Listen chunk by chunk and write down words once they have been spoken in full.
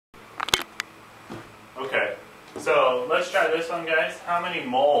So let's try this one, guys. How many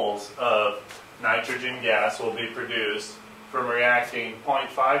moles of nitrogen gas will be produced from reacting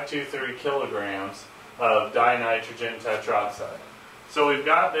 0.523 kilograms of dinitrogen tetroxide? So we've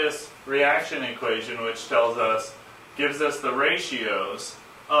got this reaction equation which gives us the ratios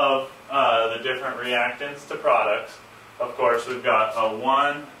of the different reactants to products. Of course, we've got a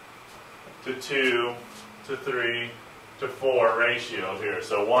 1 to 2 to 3 to 4 ratio here.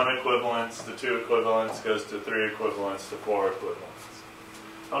 So 1 equivalence to 2 equivalents goes to 3 equivalents to 4 equivalents.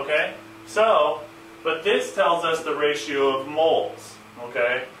 Okay? So, but this tells us the ratio of moles.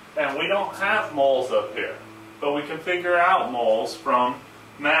 Okay? And we don't have moles up here. But we can figure out moles from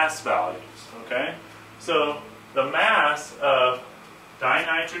mass values. Okay? So, the mass of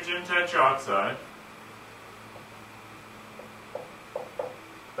dinitrogen tetroxide,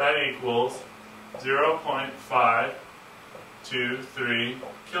 that equals 0.523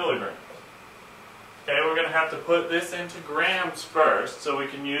 kilograms. Okay, we're going to have to put this into grams first so we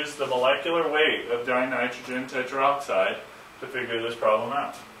can use the molecular weight of dinitrogen tetroxide to figure this problem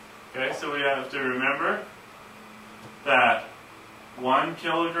out. Okay, so we have to remember that 1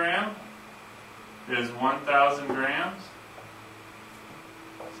 kilogram is 1,000 grams.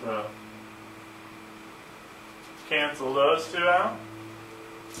 So, cancel those two out.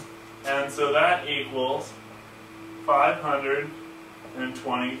 And so that equals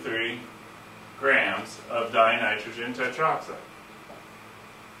 523 grams of dinitrogen tetroxide.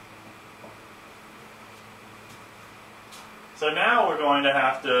 So now we're going to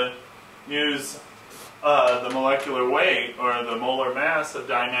have to use the molecular weight, or the molar mass of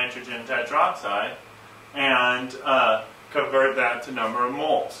dinitrogen tetroxide, and convert that to number of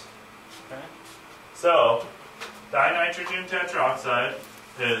moles. Okay? So, dinitrogen tetroxide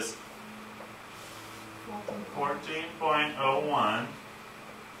is 14.01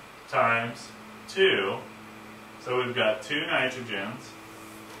 times 2. So we've got 2 nitrogens,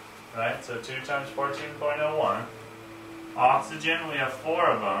 right? So 2 times 14.01. Oxygen, we have 4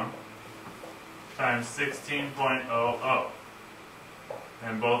 of them, times 16.00.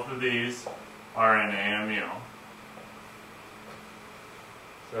 And both of these are in AMU.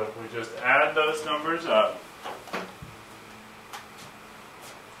 So if we just add those numbers up,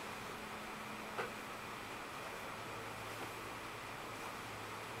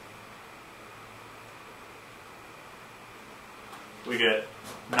 we get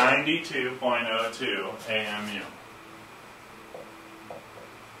 92.02 AMU.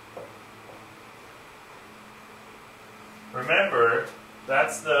 Remember,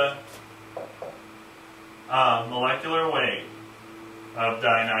 that's the molecular weight of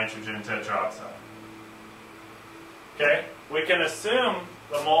dinitrogen tetroxide. Okay? We can assume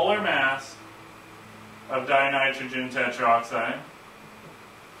the molar mass of dinitrogen tetroxide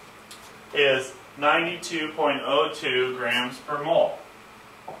is 92.02 grams per mole.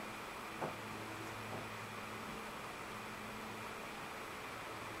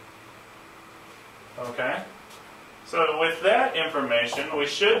 Okay? So with that information, we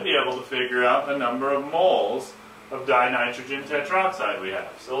should be able to figure out the number of moles of dinitrogen tetroxide we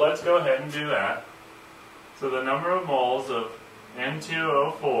have. So let's go ahead and do that. So the number of moles of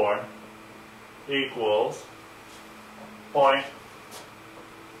N2O4 equals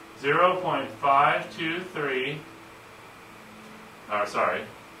 0.523,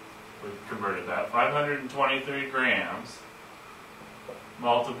 we converted that, 523 grams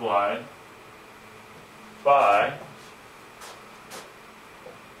multiplied by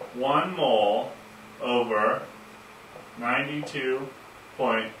 1 mole over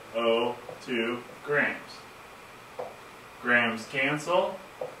 92.02 grams. Grams cancel,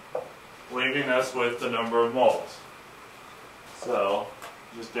 leaving us with the number of moles. So,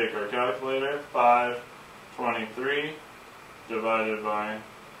 just take our calculator, 523 divided by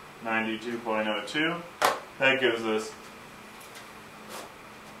 92.02. That gives us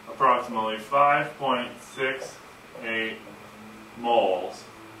approximately 5.68 moles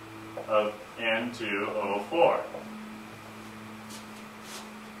of N2O4.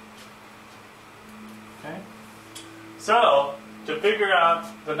 Okay? So, to figure out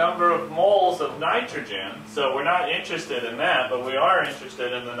the number of moles of nitrogen, so we're not interested in that, but we are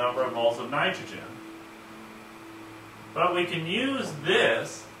interested in the number of moles of nitrogen. But we can use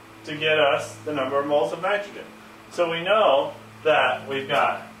this to get us the number of moles of nitrogen. So we know that we've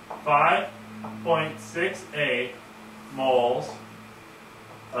got 5.68 moles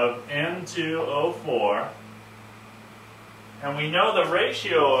of N2O4, and we know the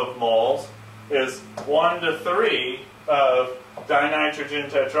ratio of moles is 1 to 3 of dinitrogen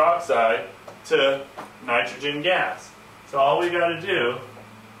tetroxide to nitrogen gas. So all we got to do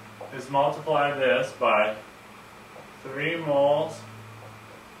is multiply this by 3 moles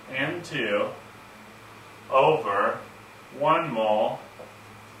N2 over 1 mole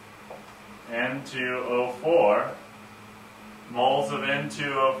N2O4. Moles of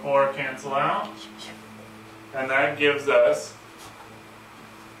N2O4 cancel out, and that gives us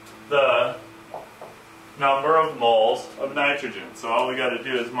the number of moles of nitrogen. So all we got to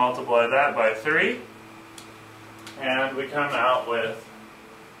do is multiply that by 3, and we come out with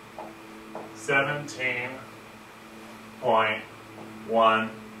 17.1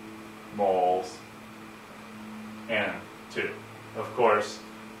 moles N2. Of course,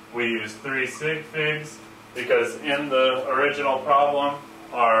 we use 3 sig figs because in the original problem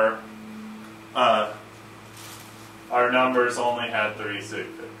our numbers only had 3 sig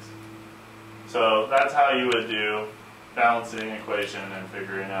figs. So that's how you would do balancing equation and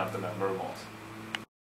figuring out the number of moles.